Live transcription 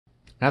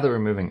Now that we're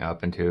moving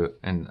up into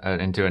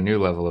a new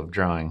level of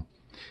drawing,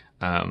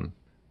 um,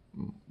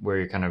 where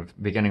you're kind of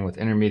beginning with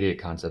intermediate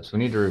concepts, we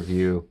need to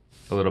review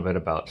a little bit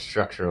about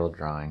structural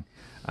drawing,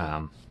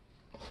 um,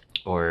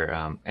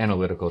 or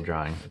analytical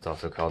drawing, it's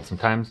also called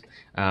sometimes.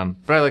 But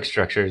I like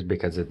structures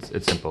because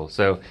it's simple.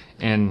 So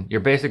in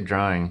your basic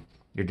drawing,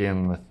 you're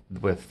dealing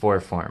with four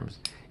forms.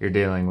 You're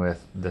dealing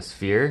with the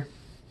sphere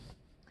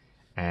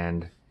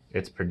and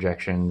its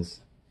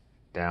projections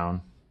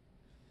down.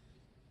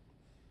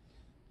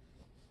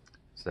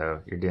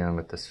 So you're dealing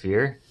with the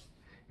sphere,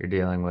 you're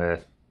dealing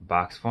with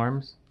box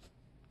forms,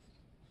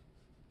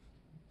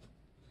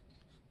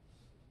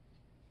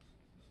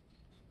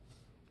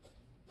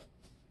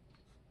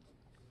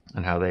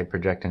 and how they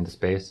project into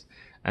space,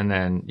 and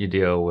then you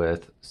deal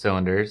with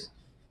cylinders,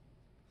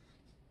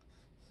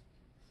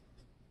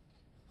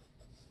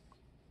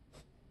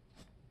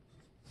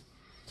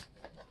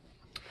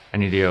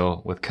 and you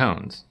deal with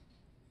cones.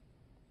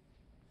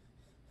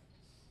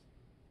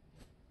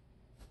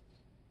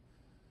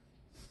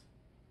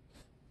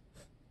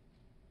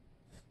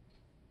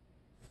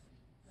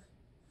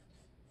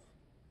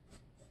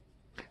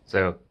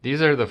 So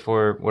these are the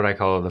four, what I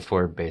call the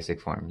four basic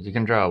forms. You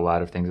can draw a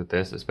lot of things with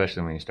this,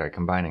 especially when you start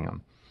combining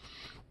them.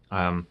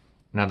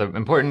 Now the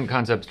important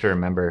concepts to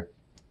remember,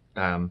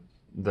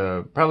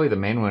 probably the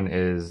main one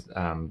is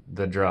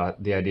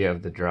the idea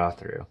of the draw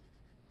through,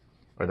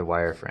 or the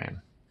wireframe.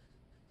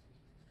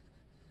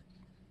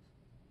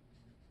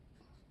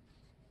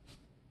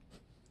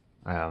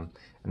 And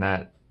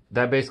that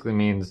basically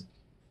means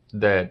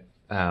that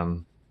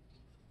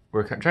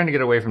we're trying to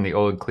get away from the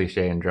old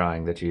cliche in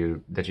drawing that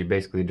you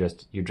basically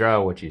you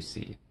draw what you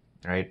see,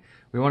 right?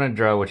 We want to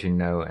draw what you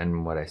know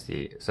and what I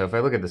see. So if I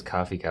look at this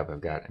coffee cup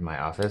I've got in my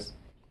office,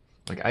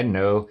 like I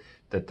know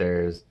that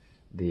there's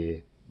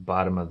the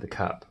bottom of the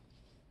cup.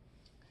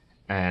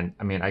 And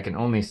I mean, I can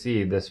only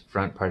see this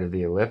front part of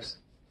the ellipse,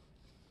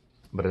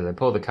 but as I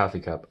pull the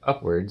coffee cup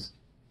upwards,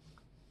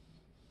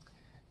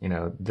 you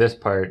know, this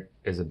part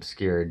is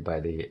obscured by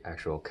the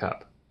actual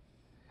cup.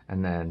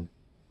 And then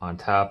on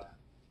top,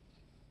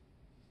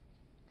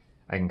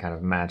 I can kind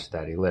of match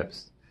that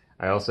ellipse.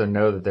 I also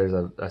know that there's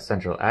a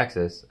central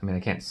axis. I mean, I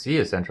can't see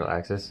a central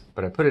axis,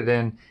 but I put it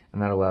in,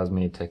 and that allows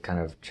me to kind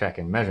of check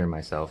and measure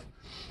myself.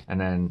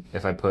 And then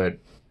if I put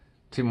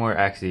two more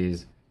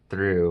axes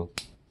through,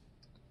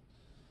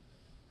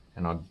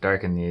 and I'll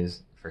darken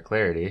these for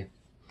clarity,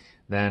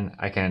 then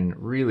I can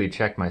really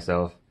check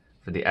myself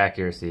for the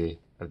accuracy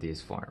of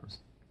these forms,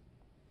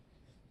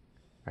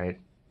 right?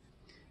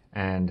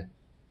 And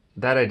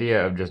that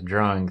idea of just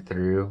drawing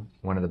through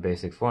one of the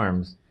basic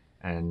forms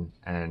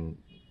and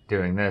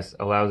doing this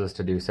allows us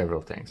to do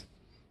several things.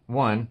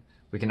 One,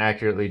 we can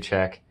accurately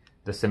check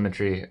the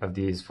symmetry of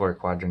these four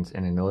quadrants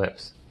in an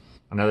ellipse.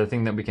 Another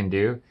thing that we can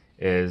do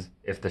is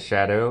if the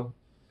shadow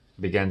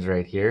begins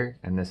right here,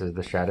 and this is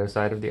the shadow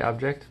side of the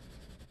object,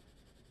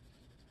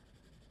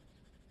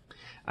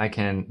 I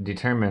can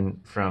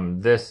determine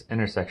from this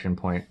intersection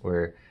point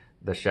where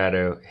the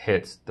shadow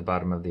hits the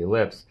bottom of the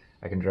ellipse,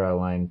 I can draw a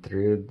line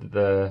through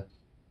the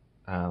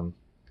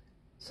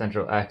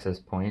central axis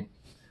point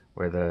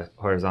where the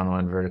horizontal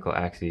and vertical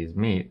axes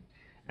meet,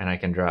 and I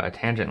can draw a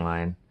tangent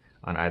line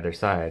on either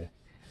side,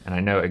 and I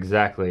know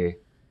exactly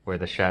where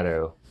the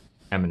shadow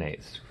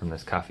emanates from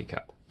this coffee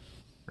cup,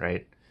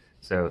 right?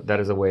 So that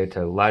is a way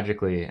to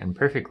logically and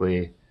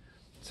perfectly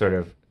sort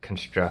of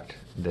construct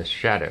this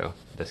shadow,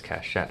 this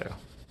cast shadow.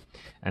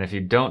 And if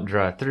you don't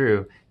draw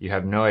through, you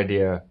have no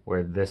idea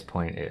where this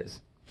point is,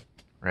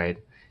 right?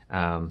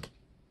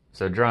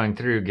 So drawing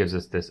through gives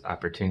us this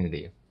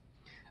opportunity.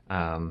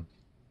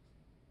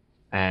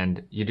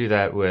 And you do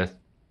that with,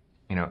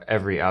 you know,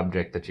 every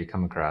object that you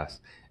come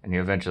across, and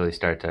you eventually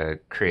start to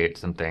create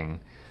something,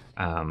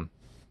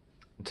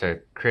 to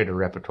create a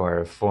repertoire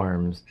of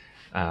forms,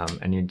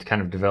 and you kind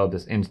of develop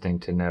this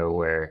instinct to know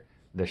where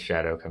the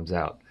shadow comes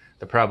out.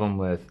 The problem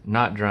with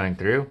not drawing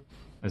through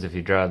is if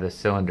you draw this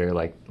cylinder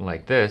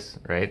like this,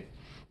 right,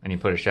 and you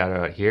put a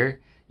shadow out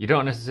here, you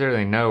don't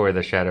necessarily know where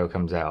the shadow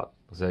comes out.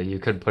 So you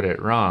could put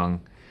it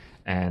wrong,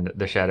 and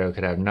the shadow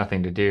could have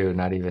nothing to do,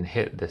 not even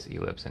hit this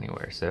ellipse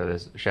anywhere. So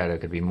this shadow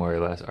could be more or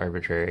less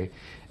arbitrary,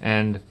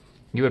 and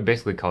you would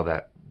basically call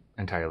that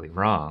entirely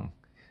wrong.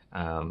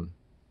 And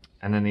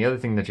then the other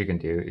thing that you can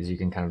do is you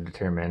can kind of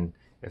determine,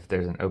 if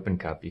there's an open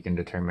cup, you can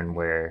determine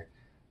where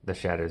the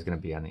shadow is going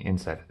to be on the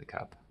inside of the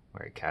cup,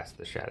 where it casts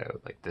the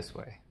shadow like this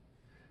way,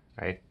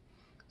 right?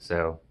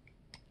 So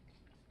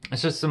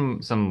it's just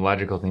some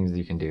logical things that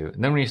you can do.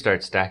 And then when you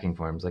start stacking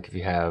forms, like if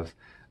you have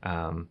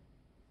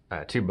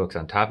two books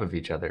on top of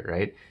each other,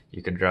 right?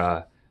 You could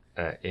draw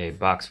a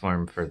box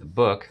form for the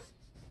book,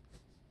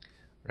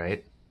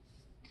 right?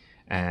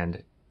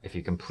 And if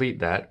you complete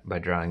that by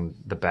drawing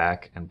the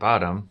back and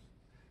bottom,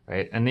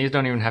 right? And these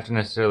don't even have to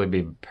necessarily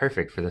be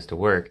perfect for this to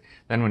work.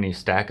 Then when you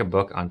stack a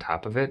book on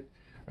top of it,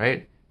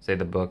 right? Say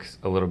the book's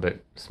a little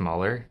bit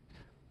smaller,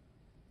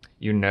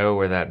 you know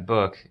where that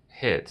book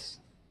hits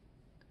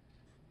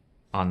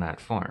on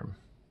that form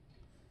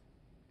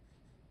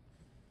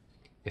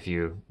if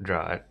you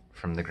draw it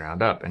from the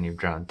ground up and you've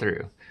drawn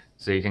through.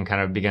 So you can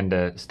kind of begin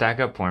to stack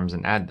up forms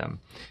and add them.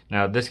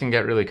 Now this can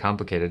get really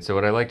complicated. So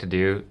what I like to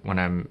do when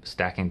I'm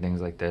stacking things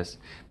like this,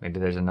 maybe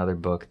there's another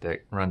book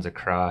that runs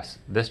across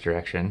this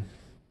direction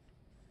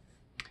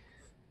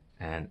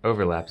and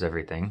overlaps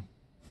everything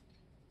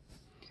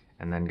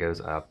and then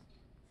goes up.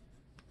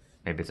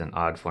 Maybe it's an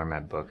odd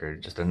format book or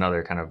just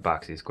another kind of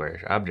boxy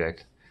squarish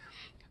object.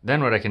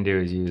 Then what I can do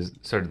is use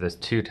sort of this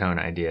two-tone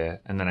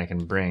idea, and then I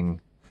can bring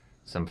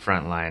some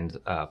front lines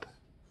up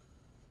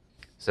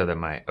so that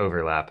my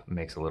overlap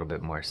makes a little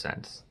bit more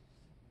sense.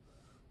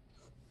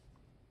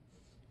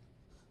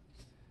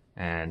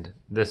 And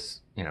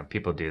this,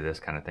 people do this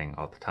kind of thing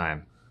all the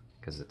time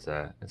because it's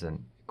a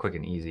quick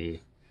and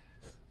easy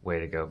way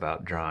to go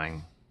about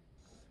drawing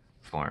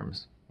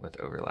forms with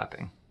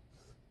overlapping.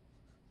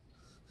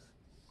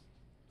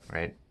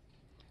 Right?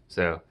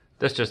 So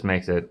this just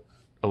makes it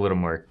a little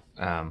more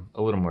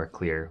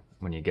clear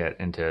when you get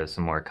into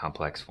some more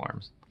complex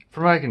forms.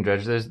 From what I can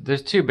judge,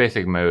 there's two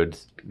basic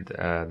modes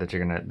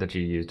that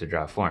you use to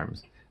draw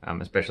forms,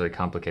 especially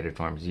complicated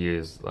forms. You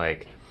use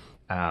like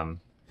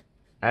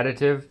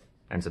additive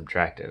and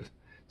subtractive.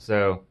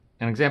 So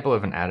an example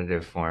of an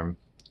additive form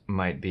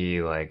might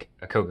be like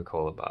a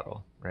Coca-Cola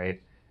bottle,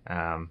 right?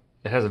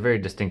 It has a very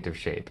distinctive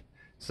shape.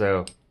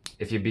 So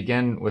if you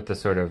begin with the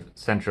sort of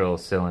central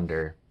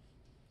cylinder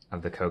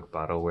of the Coke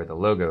bottle where the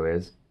logo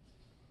is,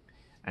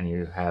 and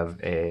you have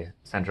a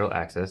central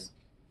axis,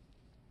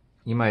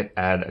 you might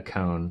add a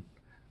cone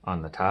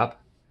on the top,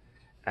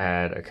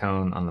 add a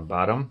cone on the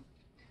bottom,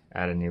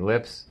 add an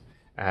ellipse,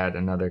 add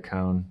another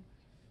cone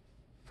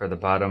for the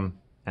bottom,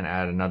 and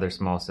add another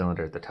small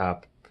cylinder at the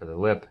top for the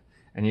lip,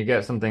 and you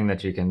get something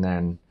that you can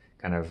then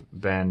kind of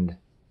bend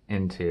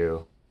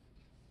into,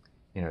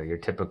 your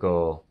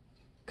typical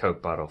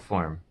Coke bottle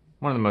form.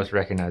 One of the most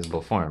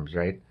recognizable forms,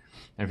 right?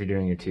 And if you're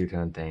doing a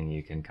two-tone thing,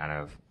 you can kind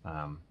of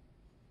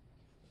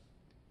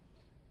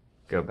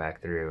go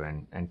back through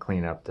and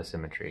clean up the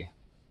symmetry.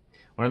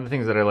 One of the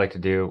things that I like to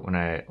do when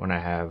I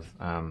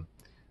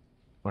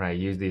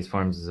use these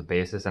forms as a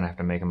basis and I have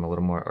to make them a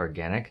little more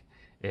organic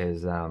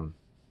is I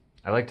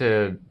like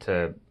to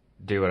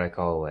do what I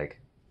call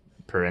like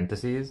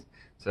parentheses.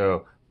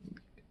 So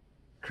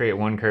create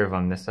one curve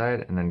on this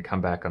side and then come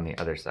back on the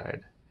other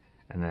side,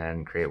 and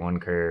then create one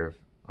curve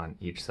on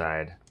each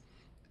side,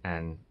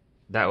 and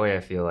that way I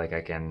feel like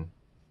I can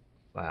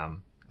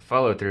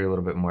follow through a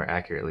little bit more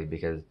accurately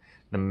because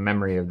the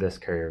memory of this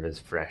curve is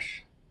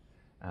fresh,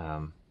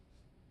 and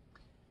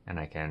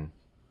I can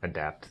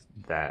adapt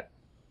that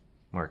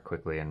more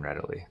quickly and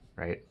readily,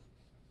 right?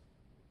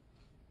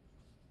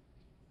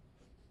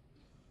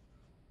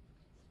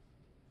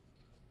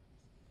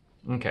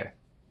 Okay.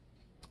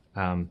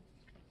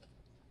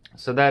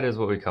 So that is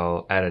what we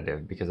call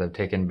additive, because I've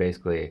taken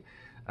basically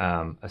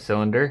a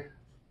cylinder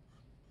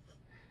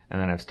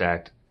and then I've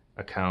stacked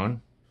a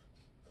cone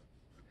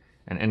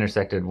and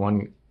intersected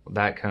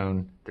that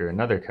cone through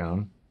another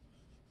cone,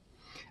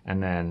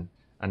 and then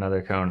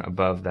another cone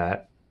above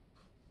that,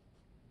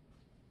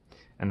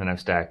 and then I've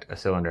stacked a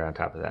cylinder on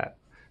top of that.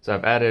 So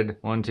I've added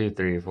 1, 2,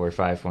 3, 4,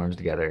 5 forms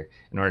together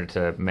in order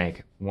to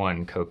make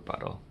one Coke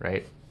bottle,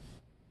 right?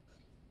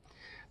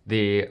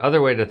 The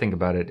other way to think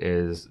about it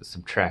is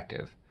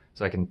subtractive.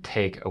 So I can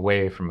take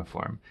away from a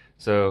form.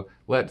 So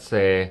let's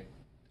say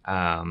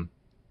I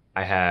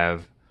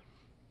have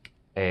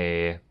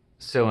a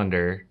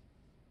cylinder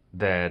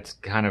that's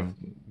kind of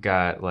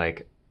got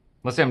like,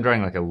 let's say I'm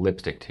drawing like a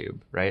lipstick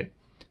tube, right?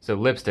 So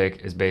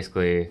lipstick is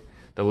basically,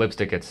 the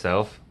lipstick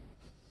itself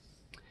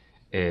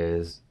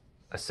is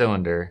a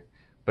cylinder,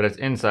 but it's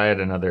inside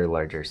another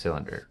larger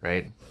cylinder,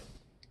 right?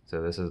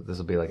 So this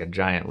will be like a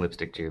giant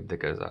lipstick tube that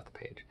goes off the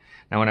page.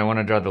 Now when I want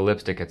to draw the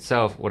lipstick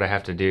itself, what I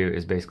have to do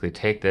is basically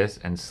take this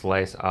and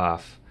slice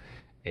off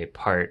a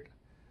part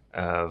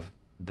of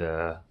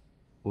the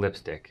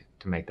lipstick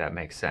to make that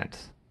make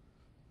sense,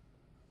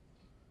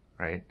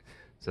 right?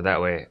 So that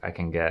way I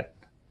can get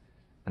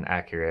an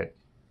accurate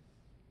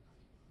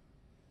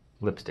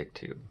lipstick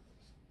tube.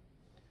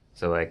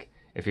 So like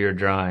if you're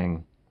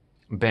drawing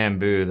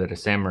bamboo that a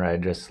samurai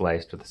just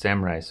sliced with a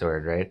samurai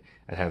sword, right?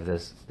 I'd have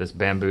this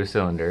bamboo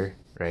cylinder,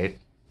 right?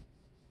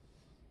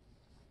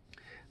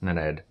 And then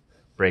I'd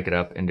break it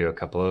up into a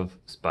couple of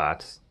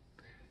spots,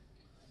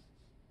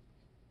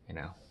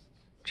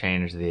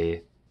 change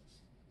the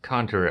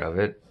contour of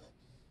it,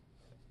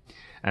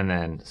 and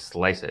then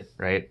slice it,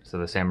 right? So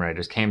the samurai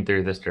just came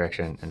through this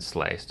direction and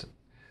sliced.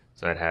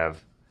 So I'd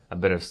have a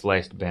bit of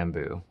sliced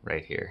bamboo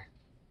right here,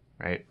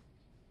 right?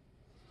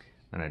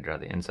 Then I draw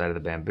the inside of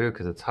the bamboo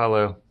because it's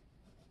hollow.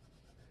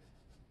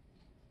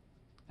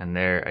 And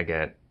there I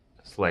get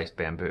sliced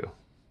bamboo.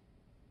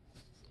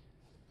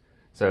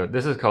 So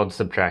this is called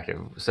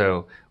subtractive.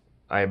 So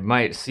I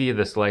might see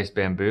the sliced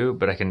bamboo,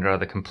 but I can draw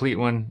the complete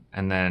one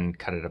and then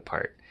cut it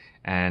apart.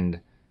 And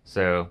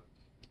so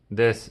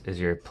this is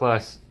your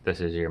plus,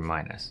 this is your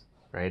minus,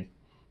 right?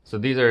 So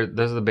those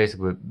are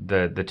basically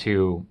the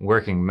two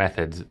working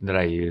methods that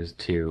I use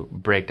to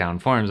break down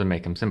forms and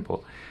make them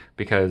simple,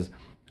 because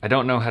I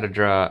don't know how to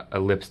draw a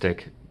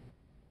lipstick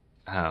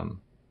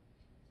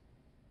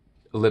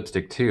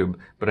elliptic tube,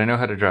 but I know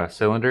how to draw a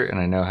cylinder, and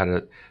I know how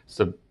to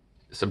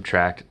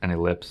subtract an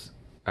ellipse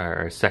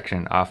or a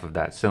section off of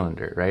that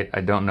cylinder, right?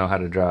 I don't know how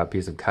to draw a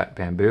piece of cut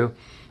bamboo,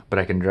 but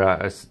I can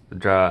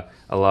draw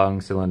a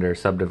long cylinder,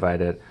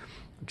 subdivide it,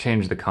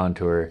 change the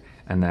contour,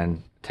 and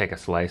then take a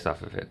slice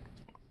off of it.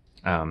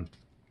 And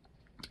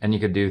you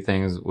could do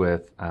things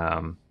with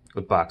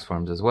box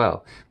forms as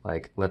well.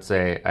 Like, let's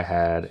say I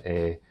had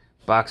a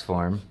box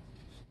form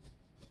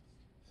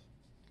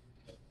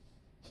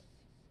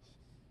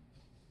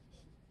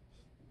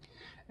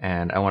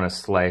and I want to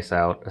slice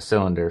out a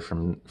cylinder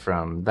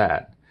from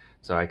that.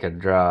 So I could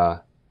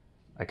draw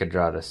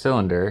the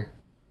cylinder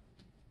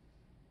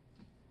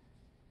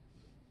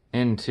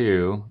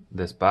into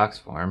this box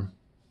form,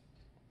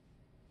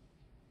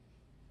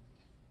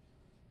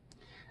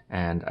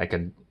 and I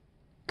could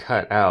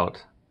cut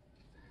out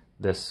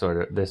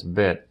this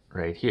bit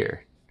right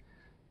here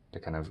to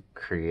kind of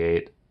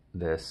create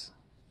this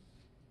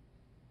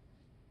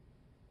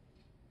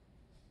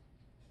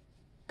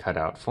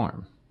cutout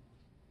form.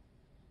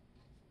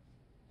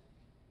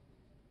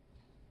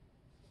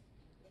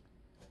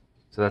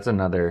 So that's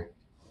another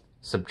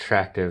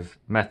subtractive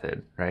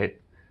method, right?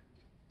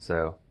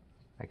 So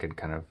I could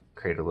kind of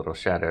create a little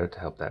shadow to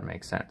help that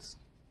make sense.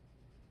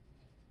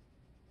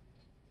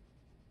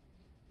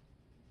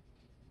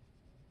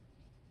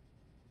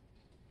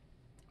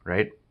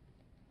 Right?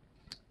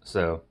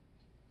 So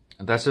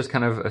that's just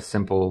kind of a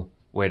simple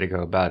way to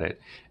go about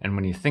it. And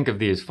when you think of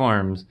these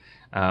forms,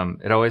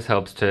 it always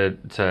helps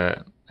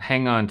to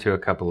hang on to a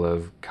couple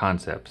of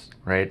concepts,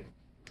 right?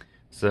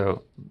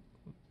 So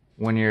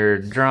when you're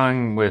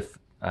drawing with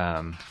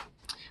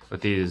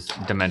these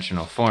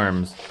dimensional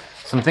forms,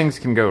 some things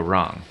can go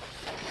wrong,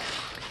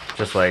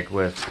 just like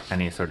with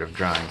any sort of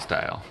drawing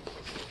style.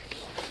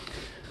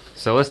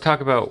 So let's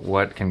talk about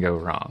what can go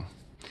wrong.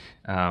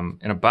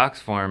 In a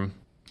box form,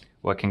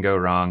 what can go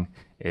wrong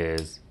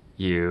is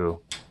you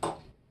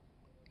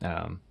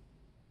draw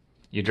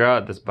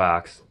out this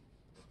box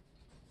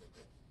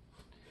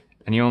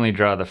and you only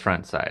draw the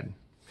front side.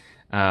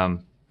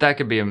 That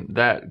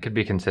could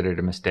be considered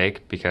a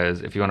mistake,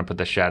 because if you want to put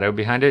the shadow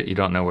behind it, you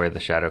don't know where the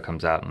shadow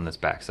comes out on this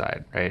back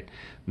side, right?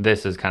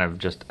 This is kind of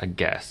just a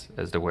guess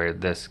as to where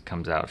this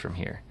comes out from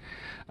here.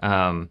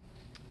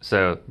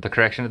 So the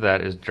correction to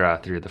that is draw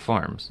through the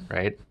forms,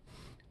 right?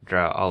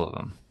 Draw all of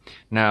them.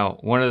 Now,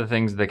 one of the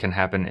things that can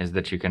happen is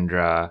that you can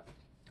draw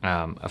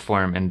a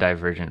form in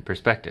divergent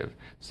perspective.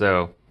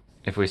 So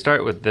if we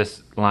start with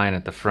this line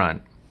at the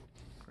front,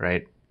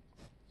 right?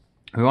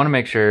 We want to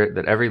make sure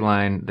that every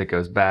line that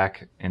goes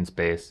back in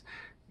space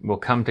will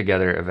come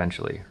together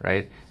eventually,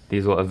 right?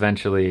 These will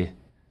eventually,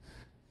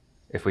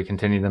 if we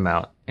continue them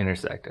out,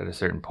 intersect at a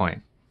certain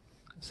point.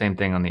 Same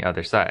thing on the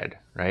other side,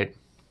 right?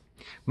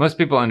 Most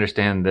people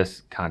understand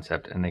this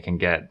concept and they can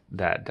get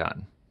that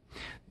done.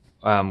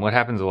 What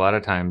happens a lot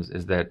of times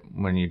is that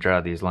when you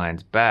draw these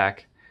lines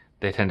back,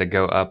 they tend to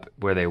go up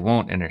where they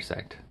won't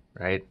intersect,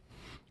 right?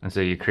 And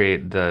so you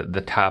create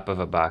the top of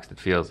a box that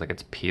feels like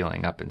it's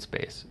peeling up in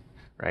space,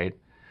 right?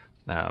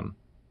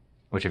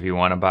 Which, if you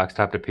want a box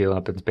top to peel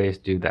up in space,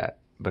 do that.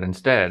 But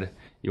instead,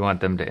 you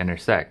want them to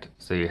intersect.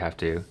 So you have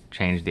to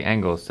change the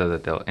angles so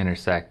that they'll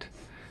intersect,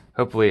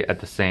 hopefully at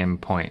the same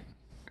point,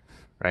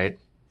 right?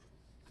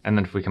 And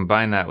then if we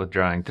combine that with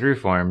drawing through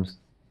forms,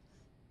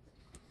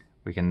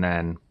 we can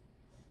then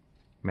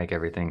make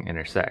everything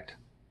intersect.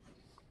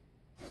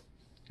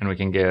 And we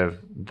can give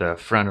the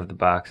front of the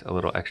box a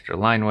little extra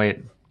line weight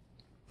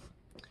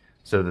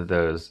so that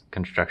those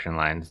construction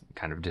lines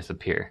kind of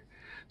disappear.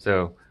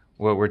 So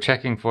what we're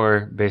checking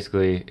for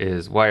basically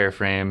is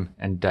wireframe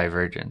and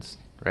divergence,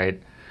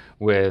 right?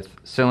 With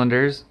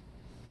cylinders,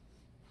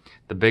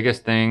 the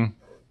biggest thing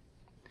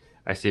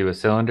I see with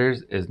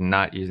cylinders is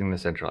not using the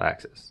central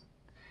axis.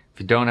 If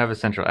you don't have a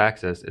central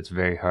axis, it's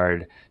very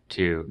hard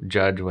to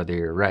judge whether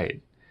you're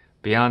right.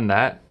 Beyond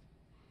that,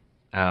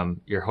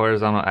 your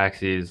horizontal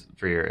axes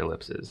for your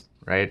ellipses,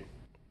 right?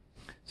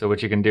 So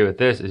what you can do with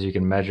this is you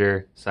can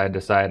measure side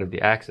to side of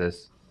the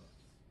axis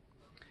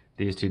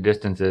these two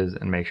distances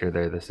and make sure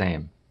they're the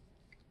same.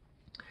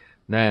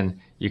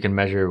 Then you can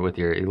measure with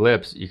your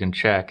ellipse, you can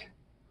check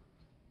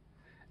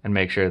and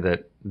make sure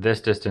that this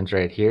distance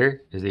right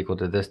here is equal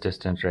to this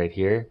distance right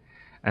here.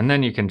 And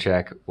then you can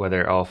check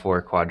whether all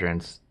four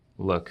quadrants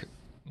look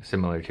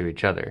similar to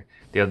each other.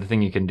 The other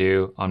thing you can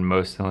do on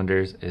most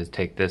cylinders is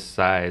take this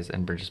size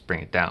and just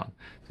bring it down.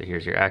 So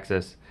here's your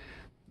axis,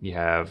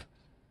 and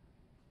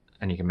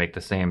you can make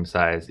the same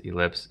size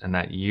ellipse, and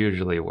that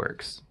usually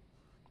works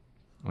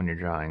when you're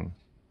drawing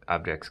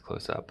objects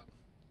close up.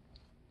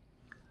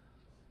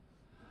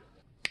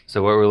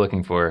 So what we're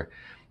looking for,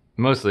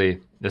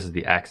 mostly, this is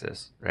the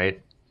axis,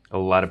 right? A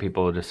lot of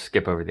people just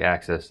skip over the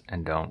axis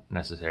and don't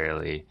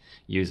necessarily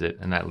use it,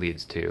 and that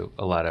leads to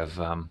a lot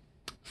of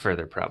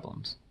further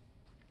problems.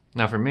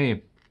 Now for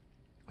me,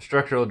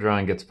 structural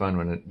drawing gets fun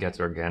when it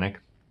gets organic.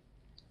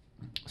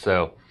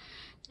 So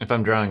if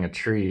I'm drawing a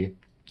tree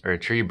or a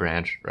tree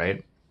branch,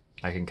 right,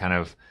 I can kind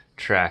of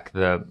track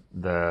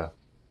the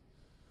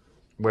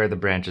where the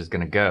branch is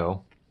going to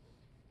go,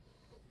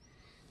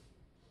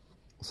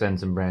 send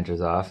some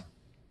branches off,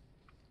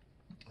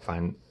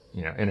 find,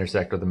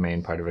 intersect with the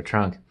main part of a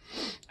trunk.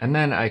 And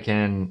then I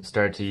can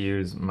start to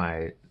use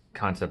my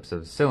concepts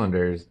of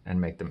cylinders and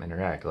make them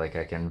interact. Like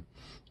I can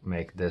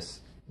make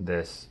this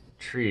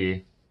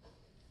tree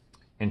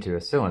into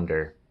a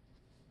cylinder,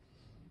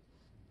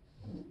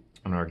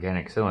 an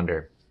organic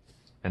cylinder,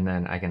 and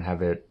then I can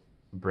have it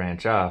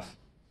branch off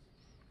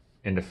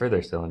into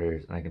further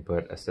cylinders, and I can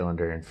put a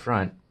cylinder in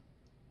front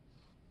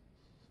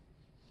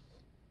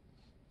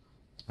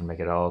and make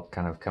it all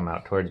kind of come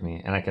out towards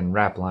me. And I can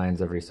wrap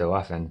lines every so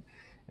often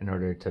in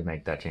order to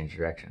make that change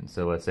direction.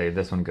 So let's say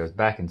this one goes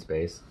back in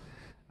space,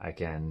 I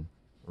can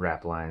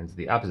wrap lines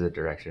the opposite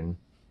direction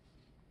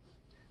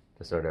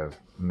to sort of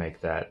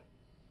make that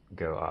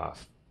go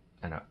off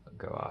and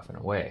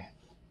away.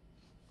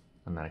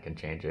 And then I can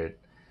change it,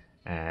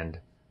 and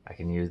I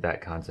can use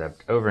that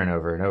concept over and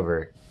over and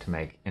over to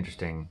make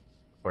interesting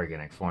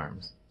organic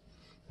forms.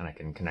 And I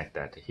can connect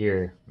that to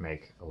here,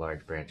 make a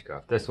large branch go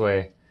off this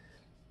way,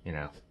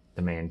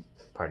 the main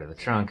part of the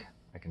trunk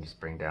I can just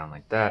bring down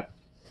like that,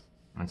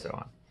 and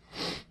so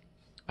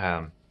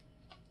on.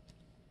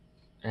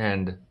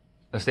 And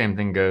the same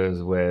thing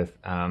goes with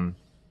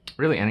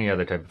really any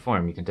other type of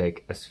form. You can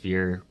take a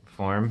sphere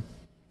form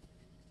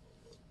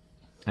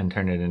and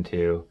turn it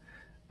into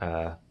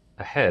a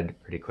head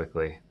pretty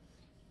quickly.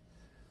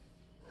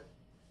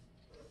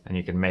 And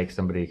you can make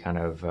somebody kind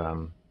of,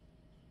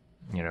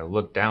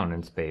 look down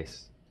in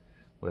space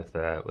with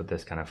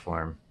this kind of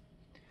form.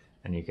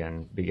 And you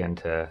can begin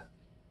to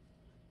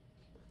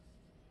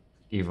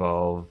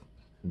evolve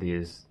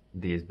these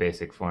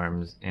basic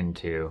forms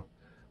into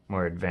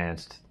more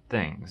advanced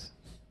things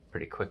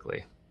pretty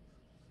quickly.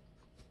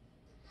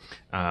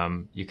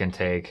 You can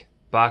take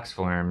box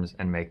forms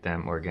and make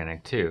them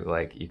organic too.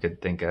 Like you could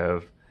think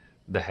of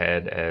the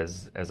head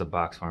as a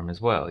box form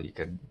as well. You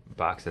could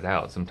box it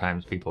out.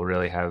 Sometimes people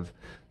really have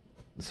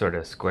sort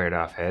of squared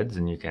off heads,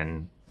 and you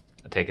can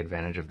take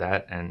advantage of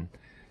that and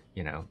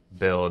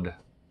build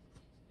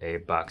a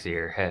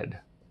boxier head,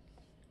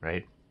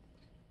 right?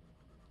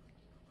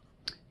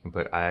 You can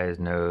put eyes,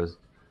 nose,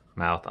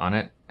 mouth on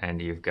it,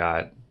 and you've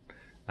got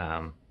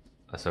a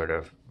sort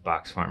of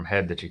box form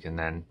head that you can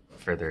then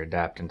further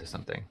adapt into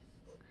something,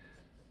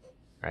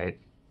 right?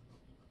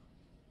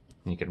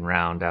 You can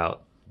round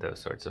out those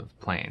sorts of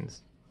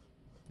planes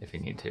if you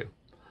need to.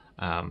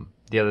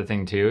 The other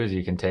thing too is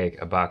you can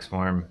take a box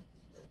form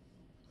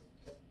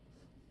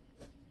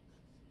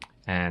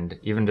and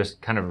even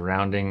just kind of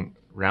rounding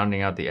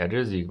out the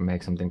edges, you can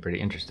make something pretty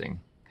interesting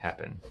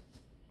happen.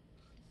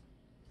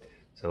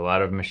 So a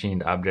lot of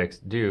machined objects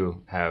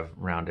do have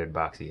rounded,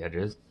 boxy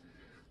edges,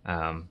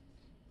 and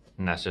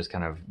that's just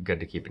kind of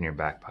good to keep in your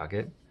back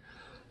pocket.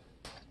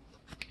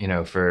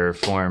 For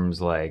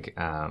forms like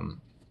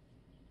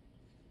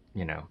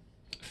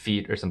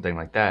feet or something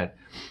like that,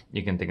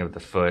 you can think of the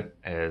foot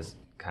as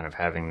kind of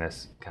having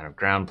this kind of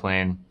ground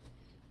plane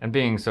and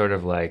being sort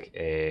of like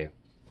a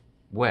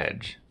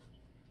wedge,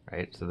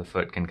 right? So the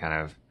foot can kind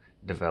of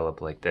develop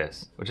like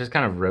this, which is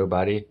kind of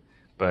robot-y,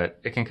 but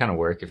it can kind of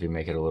work if you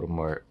make it a little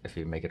more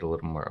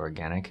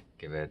organic.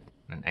 Give it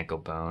an ankle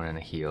bone and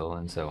a heel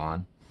and so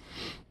on.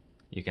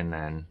 You can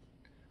then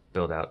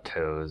build out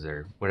toes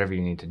or whatever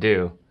you need to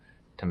do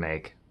to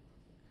make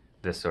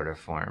this sort of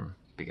form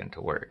begin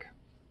to work.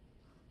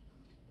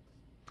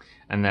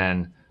 And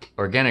then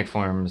organic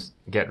forms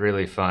get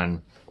really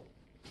fun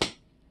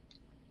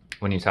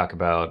when you talk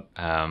about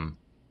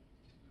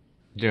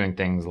doing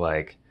things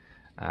like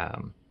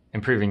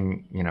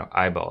improving,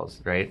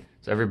 eyeballs, right?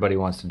 So everybody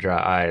wants to draw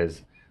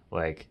eyes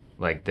like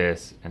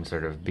this and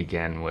sort of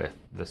begin with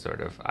the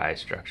sort of eye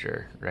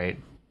structure, right?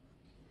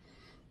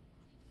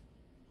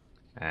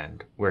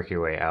 And work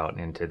your way out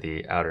into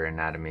the outer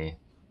anatomy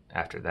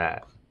after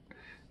that.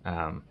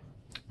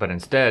 But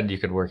instead, you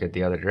could work it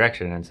the other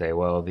direction and say,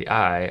 well, the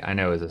eye I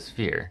know is a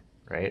sphere,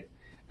 right?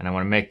 And I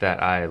want to make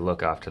that eye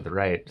look off to the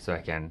right so I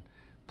can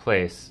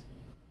place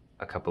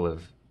a couple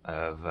of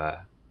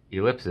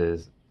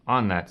ellipses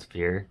on that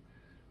sphere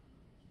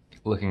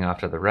looking off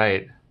to the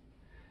right,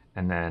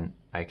 and then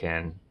I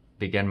can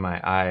begin my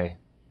eye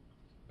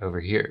over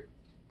here,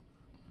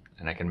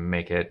 and I can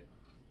make it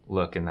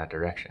look in that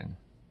direction.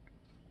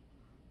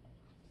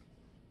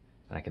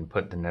 And I can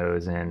put the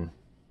nose in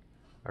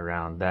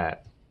around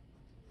that.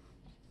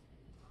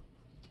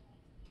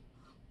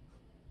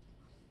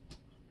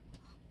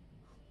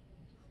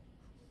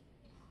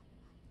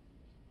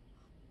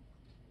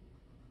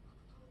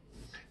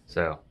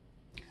 So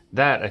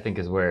that, I think,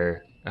 is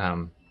where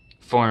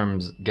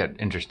forms get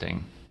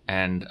interesting.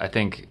 And I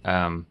think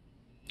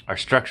our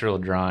structural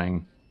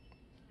drawing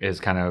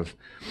is kind of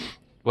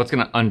what's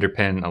going to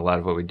underpin a lot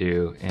of what we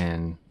do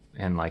in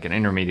like an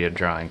intermediate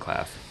drawing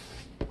class.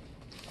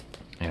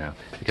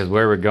 Because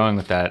where we're going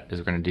with that is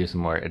we're going to do some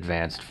more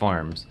advanced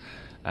forms.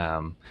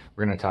 We're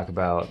going to talk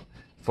about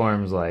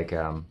forms like,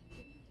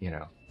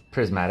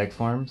 prismatic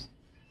forms,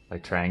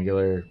 like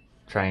triangular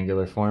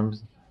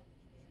forms.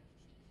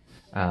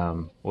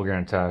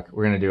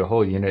 We're gonna do a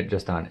whole unit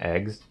just on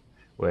eggs,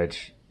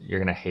 which you're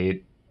gonna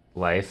hate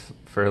life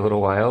for a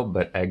little while,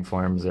 but egg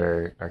forms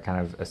are kind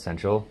of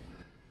essential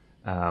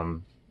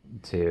um,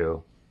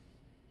 to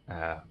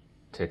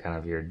to kind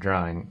of your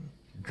drawing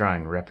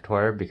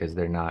repertoire because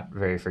they're not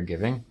very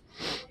forgiving,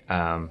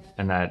 and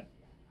that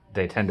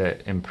they tend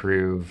to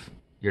improve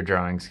your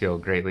drawing skill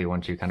greatly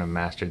once you kind of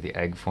master the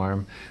egg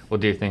form. We'll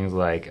do things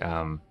like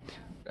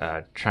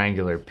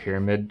triangular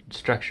pyramid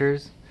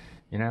structures,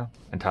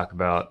 and talk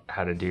about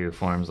how to do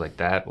forms like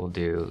that. We'll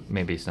do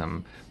maybe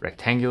some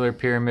rectangular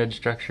pyramid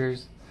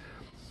structures,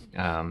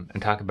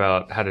 and talk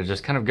about how to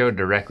just kind of go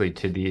directly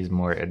to these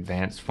more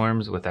advanced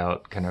forms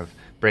without kind of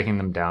breaking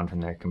them down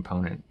from their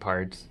component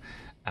parts.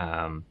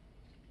 Um,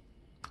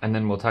 and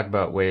then we'll talk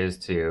about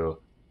ways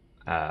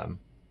um,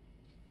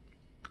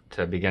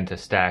 to begin to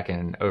stack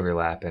and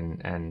overlap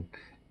and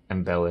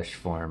embellish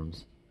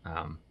forms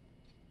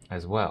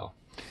as well.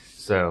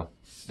 So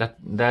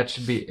that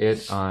should be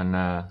it on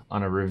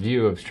a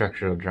review of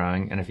structural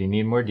drawing. And if you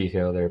need more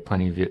detail, there are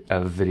plenty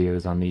of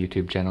videos on the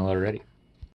YouTube channel already.